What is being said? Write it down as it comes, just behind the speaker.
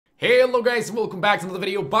Hello guys, and welcome back to another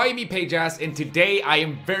video by me, BADGER, and today I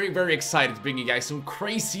am very excited to bring you guys some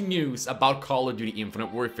crazy news about Call of Duty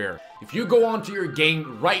Infinite Warfare. If you go onto your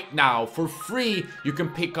game right now, for free, you can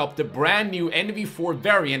pick up the brand new NV4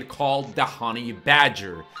 variant called the Honey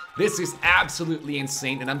Badger. This is absolutely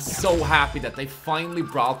insane, and I'm so happy that they finally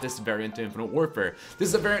brought this variant to Infinite Warfare. This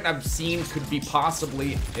is a variant I've seen could be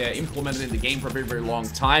possibly implemented in the game for a very long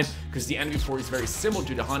time, because the NV4 is very similar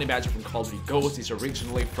to the Honey Badger from Call of Duty Ghosts. It's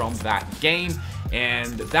originally from that game,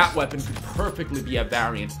 and that weapon could perfectly be a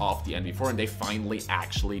variant of the NV4, and they finally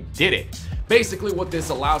actually did it. Basically, what this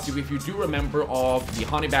allows you, if you do remember of the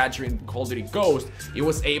Honey Badger in Call of Duty Ghost, it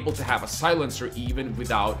was able to have a silencer even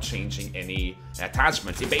without changing any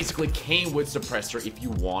attachments. It basically came with suppressor if you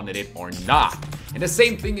wanted it or not. And the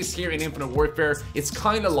same thing is here in Infinite Warfare. It's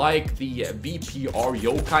kind of like the BPR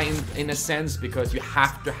yokai in a sense, because you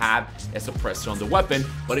have to have a suppressor on the weapon,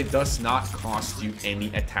 but it does not cost you any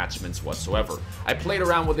attachments whatsoever. I played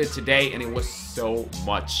around with it today and it was so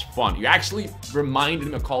much fun. You actually reminded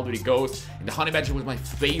me of Call of Duty Ghost, and the Honey Badger was my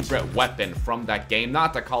favorite weapon from that game.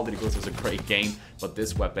 Not that Call of Duty Ghost was a great game, but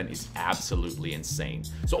this weapon is absolutely insane.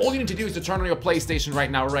 So all you need to do is to turn on your PlayStation right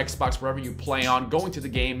now or Xbox, wherever you play on, go into the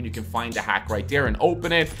game, and you can find the hack right there and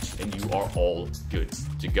open it, and you are all good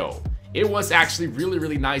to go. It was actually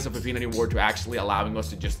really nice of Infinity Ward to actually allowing us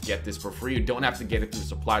to just get this for free. You don't have to get it through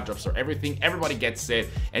supply drops or everything. Everybody gets it,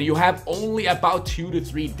 and you have only about 2 to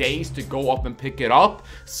 3 days to go up and pick it up.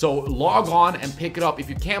 So log on and pick it up. If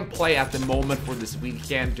you can't play at the moment for this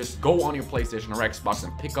weekend, just go on your PlayStation or Xbox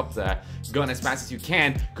and pick up the gun as fast as you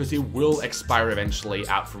can, because it will expire eventually,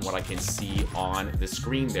 out from what I can see on the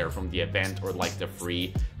screen there from the event or like the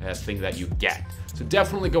free thing that you get. So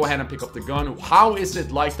definitely go ahead and pick up the gun. How is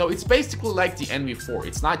it like though? It's basically like the NV4.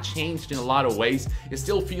 It's not changed in a lot of ways. It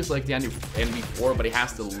still feels like the NV4, but it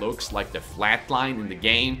has the looks like the flatline in the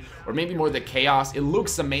game, or maybe more the chaos. It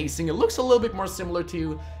looks amazing. It looks a little bit more similar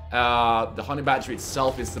to the Honey Badger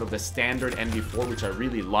itself instead of the standard NV4, which I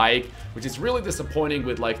really like, which is really disappointing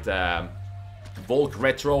with like the Volk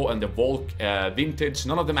Retro and the Volk Vintage.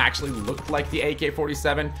 None of them actually look like the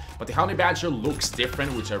AK-47, but the Honey Badger looks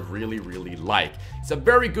different, which I really like. It's a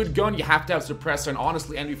very good gun. You have to have suppressor, and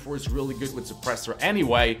honestly NV4 is really good with suppressor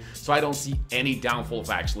anyway, so I don't see any downfall of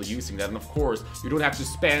actually using that. And of course, you don't have to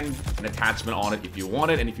spend an attachment on it if you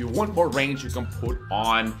want it, and if you want more range, you can put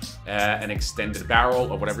on an extended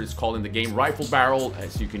barrel, or whatever it's called in the game, rifle barrel,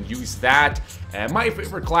 so you can use that. My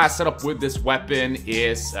favorite class setup with this weapon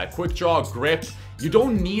is quick draw, grip. You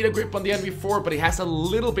don't need a grip on the NV4, but it has a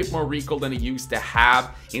little bit more recoil than it used to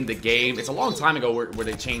have in the game. It's a long time ago where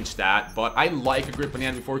they changed that, but I like a grip on the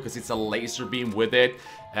NV4 because it's a laser beam with it.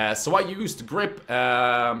 So I used grip,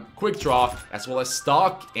 quick draw, as well as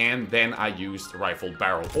stock, and then I used rifle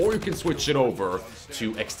barrel. Or you can switch it over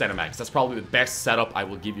to extended mags. That's probably the best setup I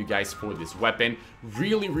will give you guys for this weapon.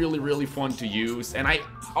 Really fun to use, and I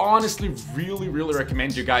honestly really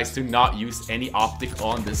recommend you guys to not use any optic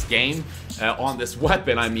on this game, on this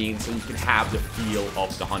weapon I mean, so you can have the feel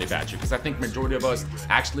of the Honey Badger, because I think majority of us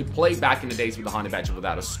actually played back in the days with the Honey Badger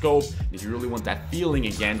without a scope. If you really want that feeling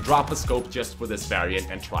again, drop a scope just for this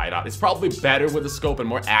variant and try it out. It's probably better with a scope and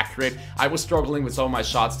more accurate. I was struggling with some of my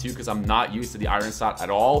shots too, because I'm not used to the iron sight at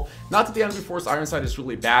all. Not that the NV4's iron sight is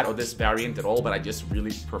really bad, or this variant at all, but I just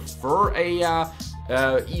really prefer a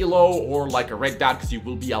ELO or like a red dot, because you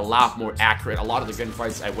will be a lot more accurate. A lot of the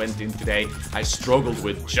gunfights I went in today, I struggled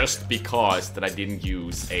with just because that I didn't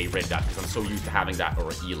use a red dot, because I'm so used to having that,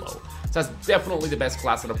 or a ELO. So that's definitely the best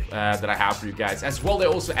class setup that I have for you guys. As well, they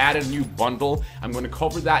also added a new bundle. I'm going to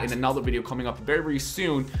cover that in another video coming up very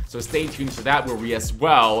soon, so stay tuned for that, where we as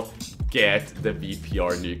well get the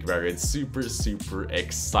BPR nuke variant. Super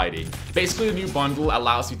exciting. Basically, the new bundle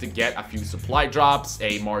allows you to get a few supply drops,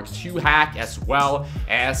 a Mark II hack, as well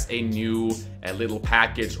as a new little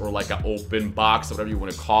package, or like an open box, or whatever you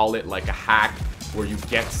want to call it, like a hack, where you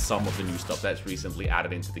get some of the new stuff that's recently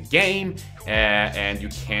added into the game, and you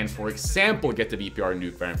can, for example, get the BPR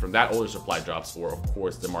nuke variant from that, or the supply drops, or of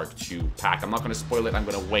course the Mark II pack. I'm not going to spoil it. I'm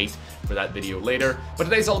going to wait for that video later, but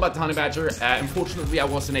today's all about the Honey Badger. Unfortunately, I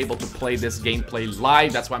wasn't able to play this gameplay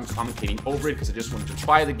live. That's why I'm commentating over it, because I just wanted to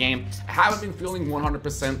try the game. I haven't been feeling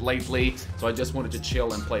 100% lately, so I just wanted to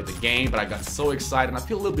chill and play the game, but I got so excited, and I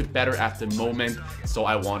feel a little bit better at the moment, so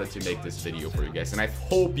I wanted to make this video for you guys, and I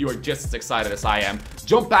hope you are just as excited as I am.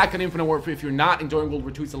 Jump back on Infinite Warfare if you're not enjoying World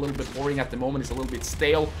War II. It's a little bit boring at the moment. It's a little bit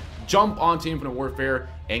stale. Jump onto Infinite Warfare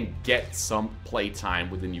and get some playtime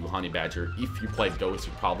with the new Honey Badger. If you played Ghost,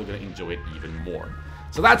 you're probably going to enjoy it even more.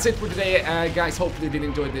 So that's it for today, guys. Hopefully you did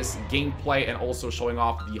enjoy this gameplay and also showing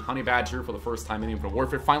off the Honey Badger for the first time in Infinite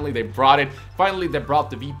Warfare. Finally, they brought it. Finally, they brought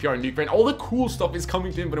the VPR nuke variant. All the cool stuff is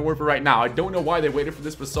coming to Infinite Warfare right now. I don't know why they waited for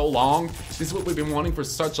this for so long. This is what we've been wanting for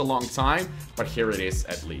such a long time, but here it is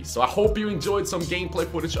at least. So I hope you enjoyed some gameplay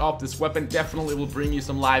footage of this weapon. Definitely will bring you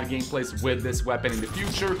some live gameplays with this weapon in the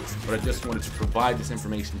future, but I just wanted to provide this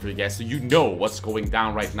information for you guys so you know what's going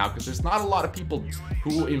down right now, because there's not a lot of people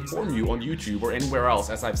who will inform you on YouTube or anywhere else,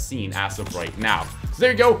 as I've seen as of right now. So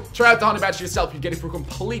there you go. Try out the Honey Badger yourself. You get it for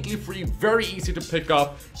completely free, very easy to pick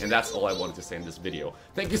up, and that's all I wanted to say in this video.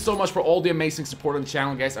 Thank you so much for all the amazing support on the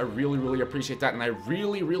channel, guys. I really appreciate that, and I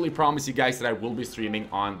really promise you guys that I will be streaming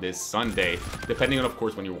on this Sunday, depending on, of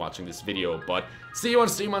course, when you're watching this video. But see you on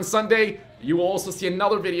stream on Sunday. You will also see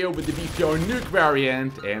another video with the VPR nuke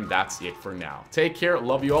variant, and that's it for now. Take care.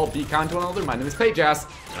 Love you all. Be kind to one another. My name is BADGER,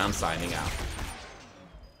 and I'm signing out.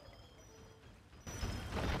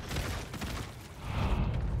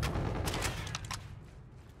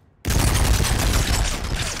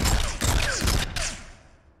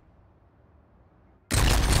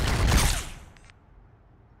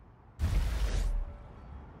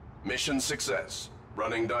 Mission success.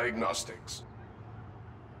 Running diagnostics.